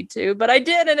didn't need to, but I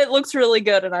did, and it looks really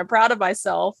good and I'm proud of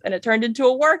myself. And it turned into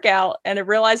a workout, and I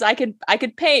realized I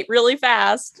could paint really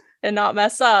fast and not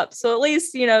mess up. So at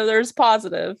least, there's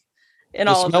positive in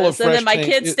all of this. And then my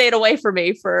kids stayed away from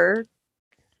me for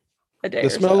a day. The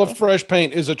smell of fresh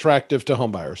paint is attractive to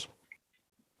homebuyers.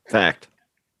 Fact.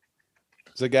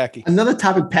 Zagaki. Another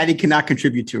topic Patty cannot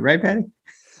contribute to, right, Patty?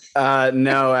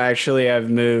 No, actually, I've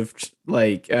moved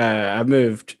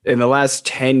in the last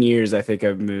 10 years. I think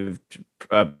I've moved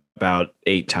about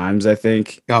 8 times, I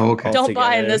think. Oh, okay. Don't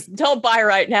buy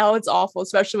right now. It's awful,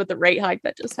 especially with the rate hike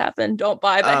that just happened. Don't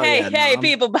buy. But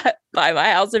people buy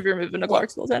my house if you're moving to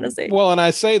Clarksville, Tennessee. Well, and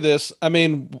I say this, I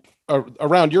mean,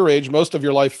 around your age, most of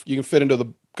your life, you can fit into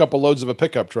the couple loads of a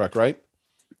pickup truck, right?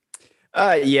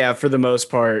 Yeah, for the most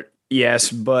part, yes.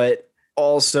 But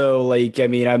also,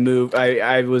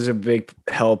 I was a big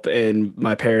help in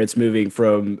my parents moving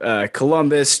from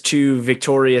Columbus to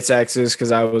Victoria, Texas, because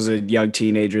I was a young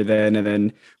teenager then. And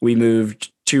then we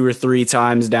moved 2 or 3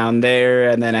 times down there.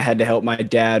 And then I had to help my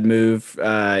dad move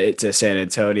to San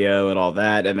Antonio and all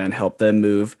that. And then help them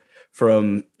move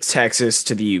from Texas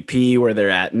to the UP where they're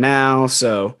at now.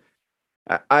 So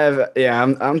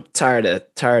I'm tired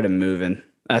of moving.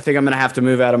 I think I'm going to have to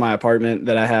move out of my apartment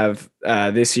that I have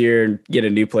this year and get a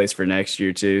new place for next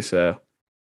year too. So,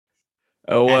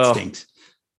 well. Stinks.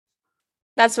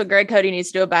 That's what Greg Cote needs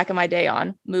to do back in my day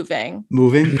on moving.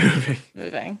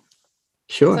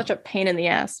 Sure. Such a pain in the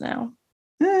ass now.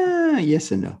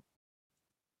 Yes and no.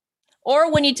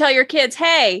 Or when you tell your kids,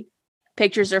 hey,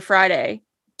 pictures are Friday,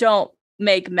 don't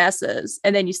make messes.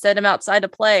 And then you set them outside to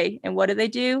play. And what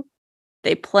do?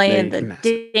 They play in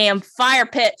the damn fire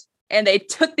pit. And they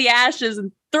took the ashes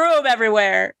and threw them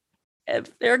everywhere.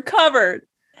 They're covered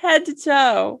head to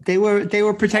toe. They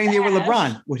were pretending they were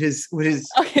LeBron with his.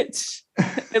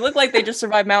 They look like they just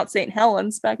survived Mount St.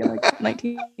 Helens back in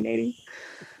 1980.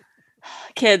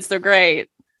 Kids, they're great.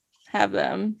 Have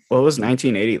them. What was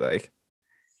 1980 like?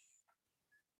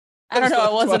 I don't know.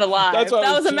 I wasn't alive. That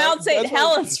was a Mount St.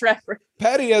 Helens reference.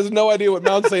 Patty has no idea what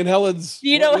Mount St. Helens. Do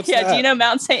you know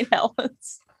Mount St.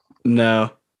 Helens?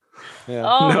 No. Yeah.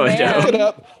 Oh, no,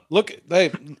 man. Look it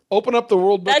up. Open up the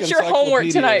World Book. That's your homework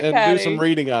tonight, and Patty. Do some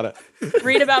reading on it.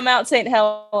 Read about Mount St.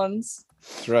 Helens.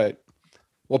 That's right.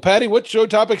 Well, Patty, what show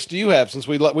topics do you have since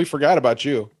we forgot about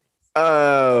you?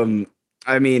 Outside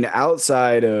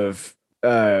of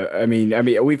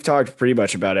we've talked pretty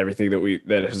much about everything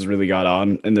that has really got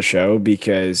on in the show,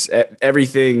 because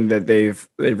everything that they've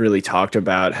really talked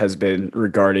about has been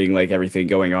regarding like everything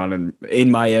going on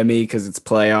in Miami, because it's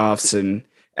playoffs and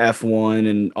F1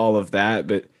 and all of that.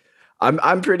 But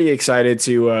I'm pretty excited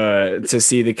to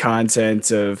see the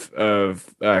content of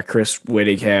Chris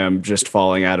Whittingham just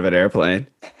falling out of an airplane.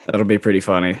 That'll be pretty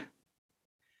funny.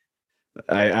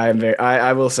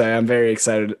 I will say I'm very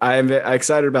excited. I am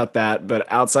excited about that,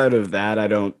 but outside of that, I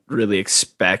don't really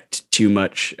expect too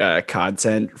much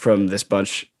content from this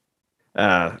bunch.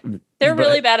 They're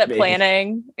really bad at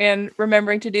planning and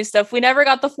remembering to do stuff. We never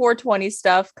got the 420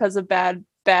 stuff because of bad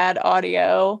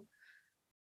audio.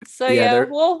 So Yeah,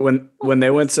 well, when they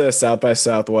went to South by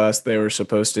Southwest, they were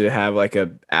supposed to have like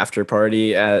a after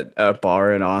party at a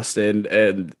bar in Austin,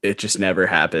 and it just never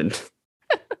happened.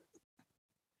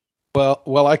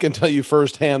 Well, I can tell you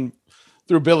firsthand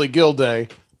through Billy Gilday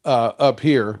up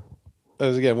here.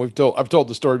 As again, I've told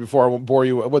the story before. I won't bore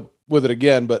you with it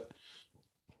again, but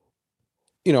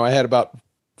I had about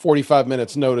 45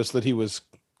 minutes notice that he was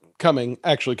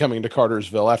actually coming to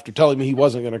Cartersville after telling me he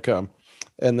wasn't going to come.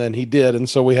 And then he did. And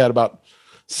so we had about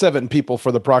 7 people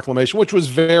for the proclamation, which was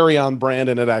very on brand.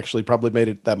 And it actually probably made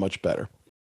it that much better.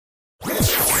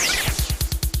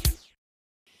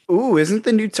 Ooh, isn't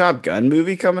the new Top Gun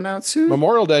movie coming out soon?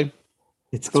 Memorial Day.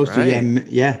 It's supposed to,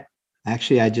 yeah.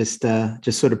 Actually, I just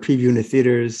sort of previewing the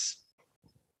theaters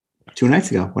 2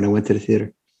 nights ago when I went to the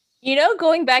theater.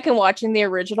 Going back and watching the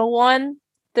original one,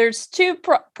 there's 2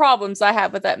 problems I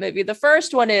have with that movie. The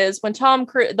first one is when Tom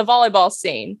Cruise, the volleyball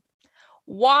scene.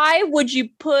 Why would you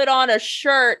put on a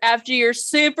shirt after you're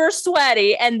super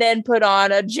sweaty and then put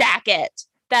on a jacket?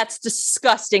 That's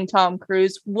disgusting, Tom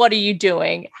Cruise. What are you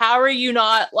doing? How are you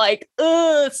not like,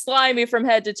 slimy from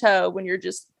head to toe when you're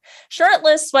just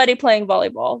shirtless, sweaty, playing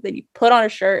volleyball? Then you put on a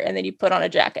shirt and then you put on a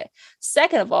jacket.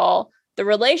 Second of all, the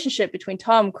relationship between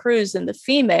Tom Cruise and the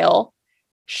female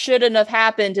shouldn't have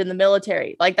happened in the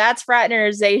military. Like, that's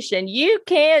fraternization. You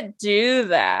can't do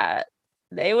that.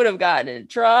 They would have gotten in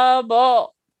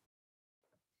trouble.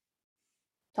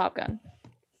 Top Gun.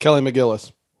 Kelly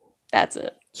McGillis. That's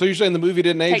it. So you're saying the movie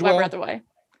didn't age well? Take my breath away.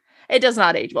 It does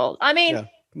not age well. I mean,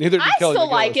 neither did I Kelly still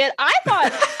McGillis. like it. I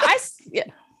thought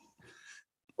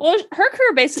Well, her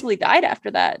career basically died after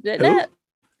that, didn't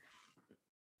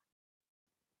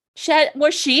it?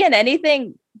 Was she in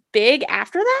anything big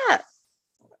after that?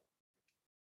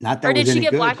 Not that. Or did was she any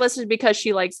get good. blacklisted because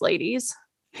she likes ladies?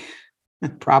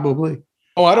 Probably.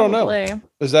 Oh, I don't know.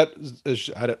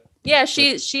 Yeah,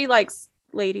 she likes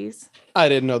ladies. I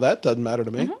didn't know that. Doesn't matter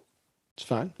to me. Mm-hmm. It's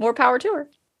fine. More power to her.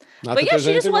 But yeah,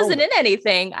 she just wasn't in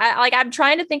anything. I'm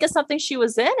trying to think of something she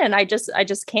was in, and I just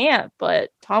can't. But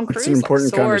Tom Cruise. It's an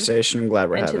important conversation. I'm glad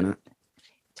we're having it.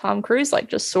 Tom Cruise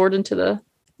just soared into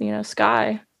the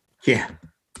sky. Yeah.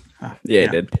 Yeah, he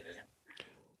did.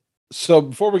 So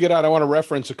before we get out, I want to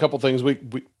reference a couple things. We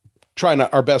try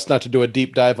our best not to do a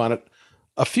deep dive on it.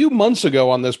 A few months ago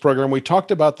on this program, we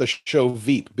talked about the show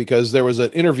Veep because there was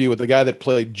an interview with the guy that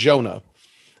played Jonah.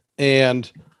 And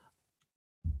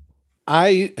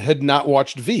I had not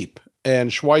watched Veep,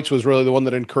 and Schweitz was really the one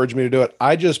that encouraged me to do it.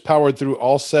 I just powered through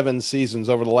all 7 seasons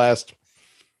over the last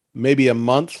maybe a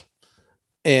month.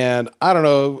 And I don't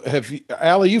know,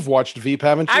 Allie, you've watched Veep,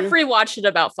 haven't you? I've rewatched it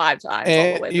about 5 times. And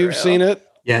all the way you've through. Seen it?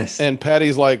 Yes. And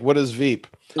Patty's like, what is Veep?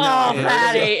 No,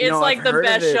 Patty, it's like the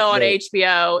best show on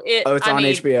HBO. It's on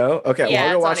HBO? Okay, yeah,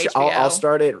 well, I'll watch it. I'll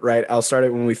start it I'll start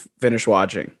it when we finish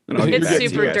watching. It's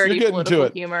super dirty political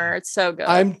humor. It's so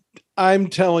good. I'm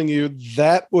telling you,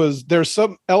 there's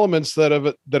some elements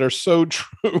that are so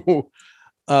true,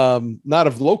 not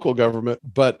of local government,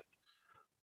 but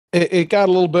it got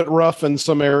a little bit rough in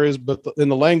some areas, but in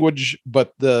the language,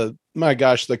 but the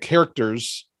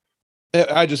characters,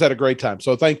 I just had a great time.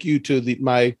 So thank you to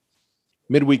my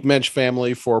Midweek Mensch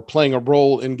family for playing a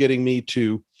role in getting me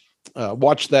to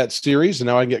watch that series. And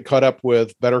now I can get caught up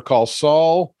with Better Call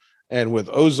Saul and with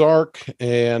Ozark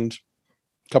and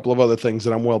a couple of other things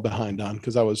that I'm well behind on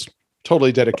because I was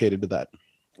totally dedicated to that.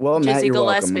 Well, Matt, Jizzy you're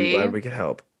Gillespie. welcome. I'm glad we could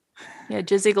help. Yeah,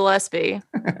 Jizzy Gillespie,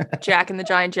 Jack and the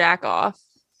Giant Jack Off.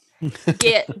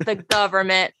 Get the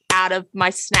government out of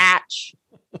my snatch.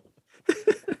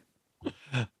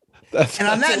 And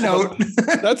on that note,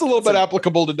 that's a little bit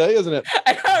applicable today, isn't it?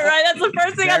 I know, right? That's the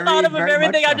first thing I thought of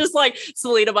everything. I'm just like,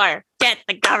 Selena Meyer, get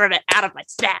the government out of my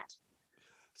snatch.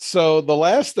 So the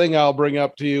last thing I'll bring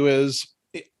up to you is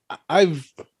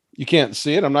you can't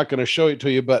see it. I'm not going to show it to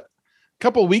you, but a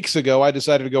couple of weeks ago, I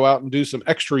decided to go out and do some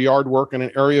extra yard work in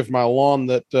an area of my lawn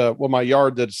my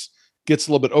yard gets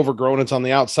a little bit overgrown. It's on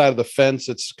the outside of the fence.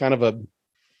 It's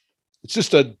it's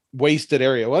just a wasted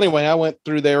area. Well, anyway, I went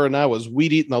through there and I was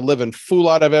weed eating the living fool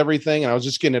out of everything. And I was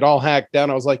just getting it all hacked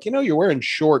down. I was like, you're wearing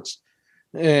shorts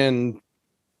and,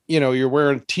 you're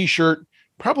wearing a t-shirt,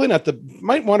 probably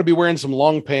might want to be wearing some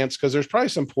long pants because there's probably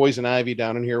some poison ivy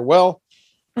down in here. Well,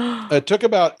 it took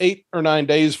about 8 or 9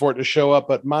 days for it to show up,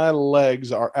 but my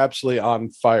legs are absolutely on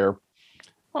fire.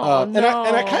 No.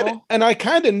 And I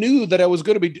kind of knew that I was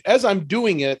going to be, as I'm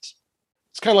doing it,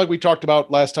 it's kind of like we talked about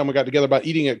last time we got together about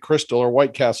eating at Crystal or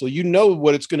White Castle. You know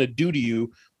what it's going to do to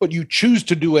you, but you choose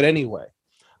to do it anyway.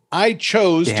 I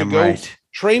chose to go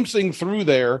traipsing through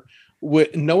there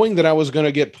knowing that I was going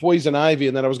to get poison ivy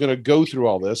and that I was going to go through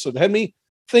all this. So it had me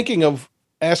thinking of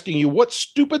asking you, what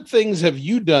stupid things have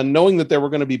you done knowing that there were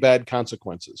going to be bad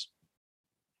consequences?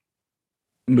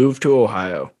 Move to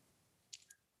Ohio.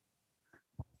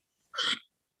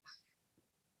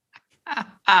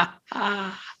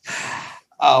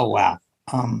 Oh, wow.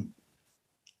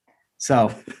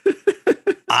 So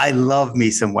I love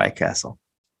me some White Castle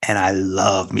and I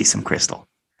love me some Crystal.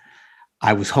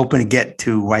 I was hoping to get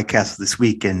to White Castle this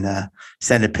week and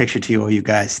send a picture to you all you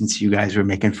guys, since you guys were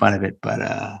making fun of it.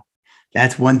 But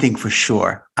that's one thing for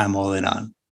sure I'm all in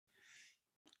on.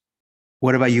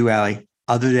 What about you, Allie?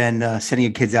 Other than sending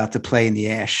your kids out to play in the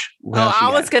ash?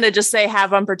 I was going to just say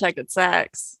have unprotected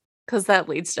sex, because that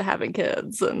leads to having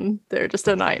kids and they're just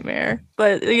a nightmare.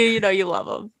 But you love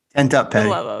them. Tent up, Patty.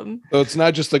 You love them. So it's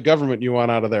not just the government you want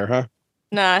out of there, huh?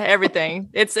 Nah, everything.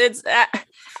 It's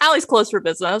Allie's closed for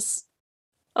business.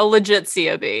 A legit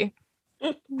COB.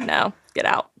 No, get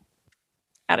out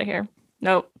of here.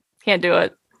 Nope, can't do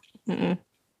it. Mm-mm.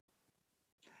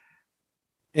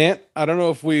 Aunt, I don't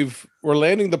know if we're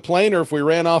landing the plane or if we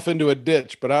ran off into a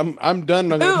ditch, but I'm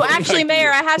done. Ooh, actually,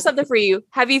 Mayor, I have something for you.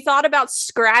 Have you thought about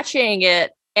scratching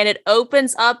it and it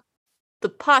opens up the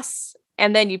pus,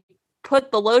 and then you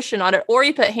put the lotion on it, or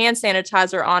you put hand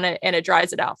sanitizer on it and it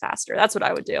dries it out faster? That's what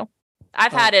I would do.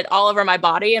 I've had it all over my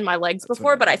body and my legs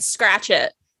before, but I scratch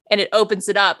it and it opens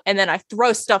it up, and then I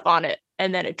throw stuff on it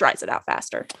and then it dries it out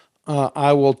faster.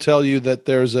 I will tell you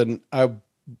that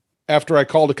after I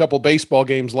called a couple baseball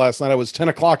games last night, I was 10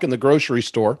 o'clock in the grocery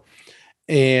store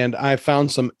and I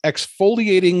found some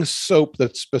exfoliating soap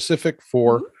that's specific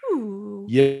for,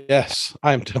 yes,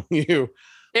 I'm telling you.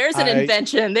 There's an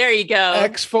invention. There you go.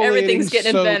 Everything's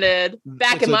getting invented.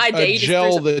 Back in my day, a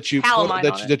gel that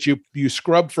you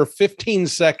scrub for 15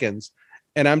 seconds.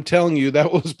 And I'm telling you,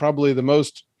 that was probably the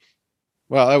most,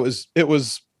 it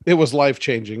was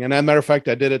life-changing. And as a matter of fact,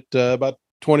 I did it about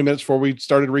 20 minutes before we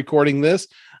started recording this.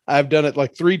 I've done it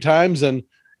like 3 times, and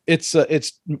it's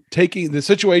taking, the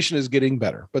situation is getting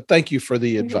better. But thank you for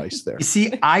the advice there. You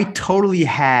see, I totally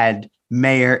had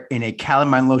Mayor in a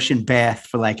calamine lotion bath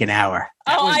for like an hour.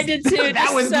 I did too.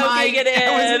 That was soaking it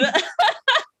in.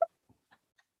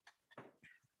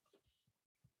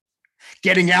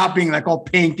 Getting out, being like all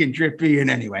pink and drippy, and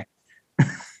anyway.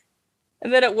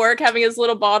 And then at work, having his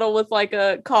little bottle with like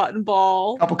a cotton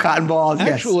ball. Couple cotton balls.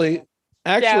 Actually,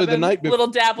 the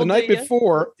night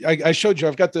before, I showed you,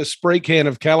 I've got this spray can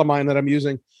of calamine that I'm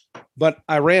using, but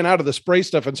I ran out of the spray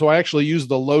stuff. And so I actually used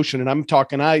the lotion, and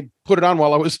I put it on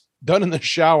while I was done in the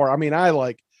shower. I mean, I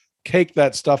like caked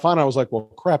that stuff on. I was like, well,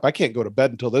 crap, I can't go to bed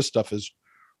until this stuff is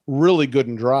really good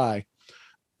and dry.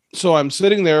 So I'm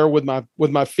sitting there with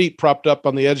my feet propped up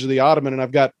on the edge of the ottoman, and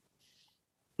I've got,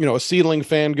 a ceiling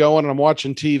fan going, and I'm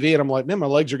watching TV, and I'm like, man, my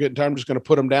legs are getting tired. I'm just going to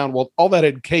put them down. Well, all that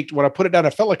had caked. When I put it down, I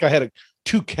felt like I had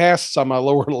 2 casts on my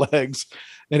lower legs,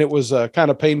 and it was kind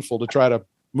of painful to try to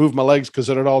move my legs because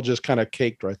it had all just kind of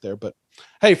caked right there. But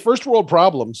hey, first world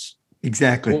problems.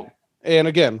 Exactly. Well, and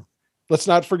again, let's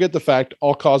not forget the fact,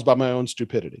 all caused by my own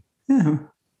stupidity. Yeah.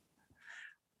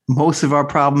 Most of our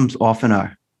problems often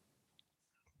are.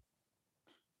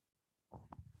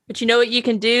 But you know what you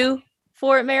can do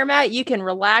for it, Mayor Matt? You can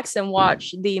relax and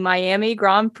watch the Miami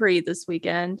Grand Prix this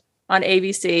weekend on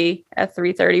ABC at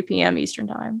 3:30 p.m. Eastern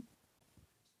Time.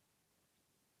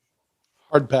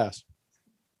 Hard pass.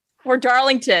 Or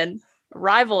Darlington,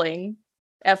 rivaling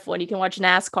F1. You can watch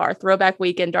NASCAR Throwback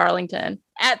Weekend Darlington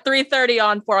at 3:30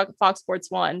 on Fox Sports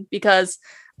 1, because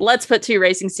let's put 2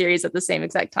 racing series at the same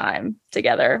exact time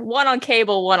together. One on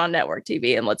cable, one on network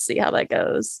TV, and let's see how that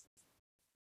goes.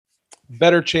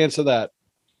 Better chance of that.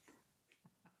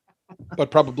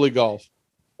 But probably golf.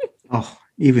 Oh,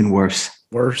 even worse.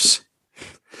 Worse.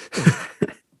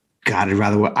 God,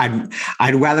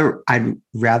 I'd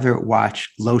rather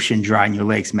watch lotion drying your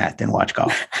legs, Matt, than watch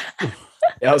golf.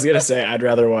 Yeah, I was gonna say I'd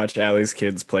rather watch Allie's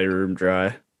kids' playroom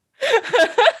dry.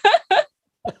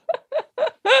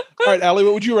 All right, Allie,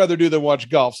 what would you rather do than watch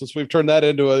golf, since we've turned that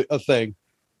into a thing?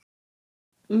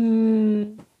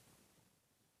 Oh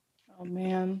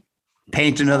man.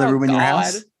 Paint another room in your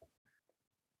house.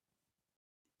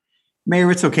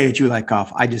 Mayor, it's okay that you like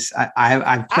golf.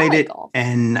 I've played it golf,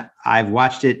 and I've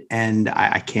watched it, and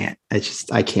I can't.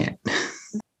 I can't.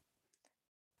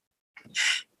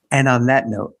 And on that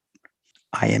note,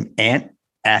 I am Ant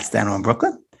Astano in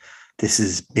Brooklyn. This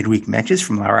is Midweek Mensches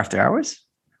from LourAfterHours.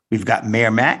 We've got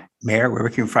Mayor Matt. Mayor, where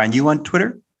can we find you on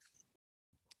Twitter?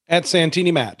 At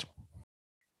Santini Matt.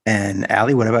 And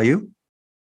Allie, what about you?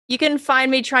 You can find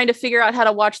me trying to figure out how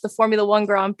to watch the Formula One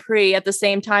Grand Prix at the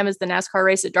same time as the NASCAR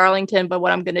race at Darlington. But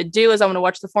what I'm going to do is I'm going to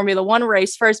watch the Formula One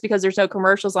race first because there's no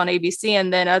commercials on ABC.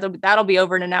 And then that'll be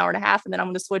over in an hour and a half. And then I'm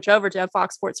going to switch over to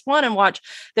Fox Sports 1 and watch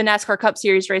the NASCAR Cup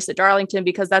Series race at Darlington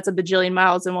because that's a bajillion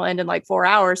miles and will end in like 4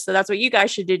 hours. So that's what you guys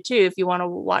should do too. If you want to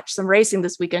watch some racing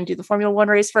this weekend, do the Formula One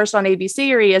race first on ABC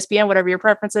or ESPN, whatever your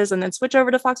preference is, and then switch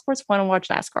over to Fox Sports 1 and watch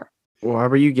NASCAR. Why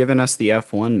were you giving us the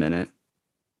F1 minute?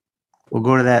 We'll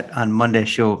go to that on Monday.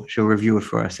 She'll review it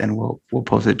for us, and we'll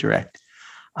post it direct.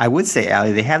 I would say,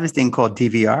 Allie, they have this thing called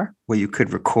DVR where you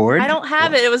could record. I don't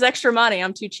have it. It was extra money.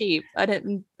 I'm too cheap. I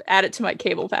didn't add it to my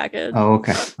cable package. Oh,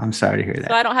 okay. I'm sorry to hear that.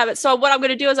 So I don't have it. So what I'm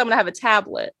going to do is I'm going to have a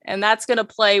tablet, and that's going to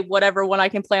play whatever one I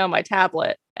can play on my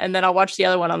tablet, and then I'll watch the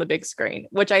other one on the big screen.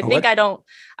 Which I think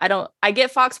I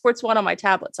get Fox Sports 1 on my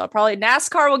tablet, so I'll probably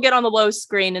NASCAR will get on the low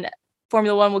screen, and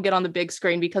Formula One will get on the big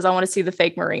screen because I want to see the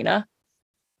fake marina.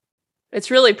 It's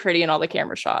really pretty in all the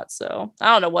camera shots. So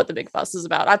I don't know what the big fuss is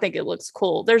about. I think it looks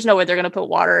cool. There's no way they're going to put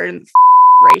water in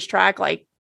the racetrack. Like,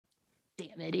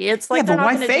 damn idiots. Like, yeah, but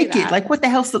why fake it? Like, what the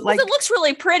hell's it like? It looks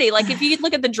really pretty. Like, if you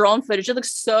look at the drone footage, it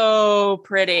looks so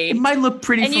pretty. It might look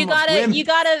pretty. And you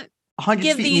gotta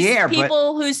give these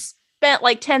people who spent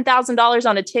like $10,000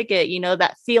 on a ticket,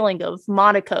 that feeling of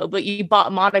Monaco, but you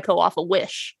bought Monaco off a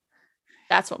Wish.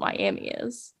 That's what Miami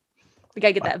is. We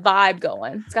gotta get that vibe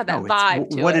going. It's got that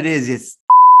vibe to what it. It is, it's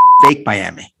fake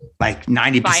Miami. Like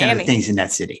 90% of the things in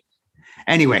that city.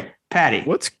 Anyway, Patty,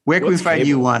 where can we find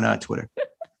you on Twitter?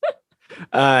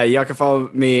 Y'all can follow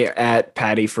me at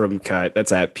Patty from Cut.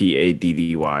 That's at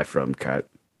PADDY from Cut.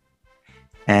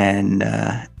 And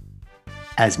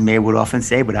as Mayor would often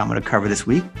say, but I'm going to cover this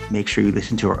week, make sure you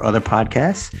listen to our other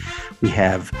podcasts. We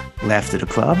have Laughter the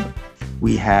Club,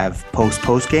 we have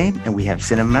Post Game, and we have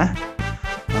Cinema.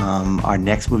 Our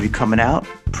next movie coming out,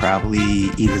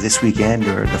 probably either this weekend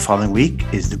or the following week,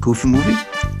 is the Goofy movie.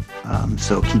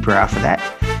 So keep your eye out for that.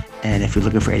 And if you're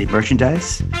looking for any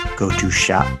merchandise, go to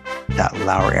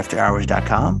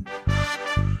shop.LourAfterHours.com.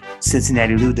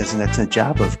 Cincinnati Lou does an excellent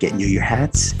job of getting you your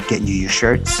hats, getting you your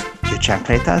shirts, your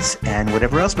chancletas, and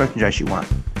whatever else merchandise you want.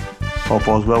 Hope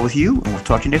all's well with you, and we'll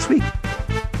talk to you next week.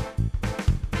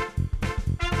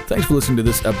 Thanks for listening to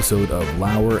this episode of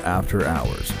Lour After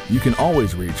Hours. You can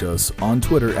always reach us on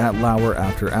Twitter at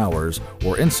LourAfterHours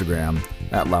or Instagram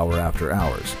at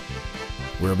LourAfterHours.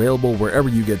 We're available wherever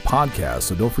you get podcasts,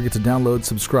 so don't forget to download,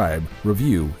 subscribe,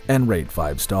 review, and rate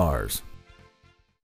 5 stars.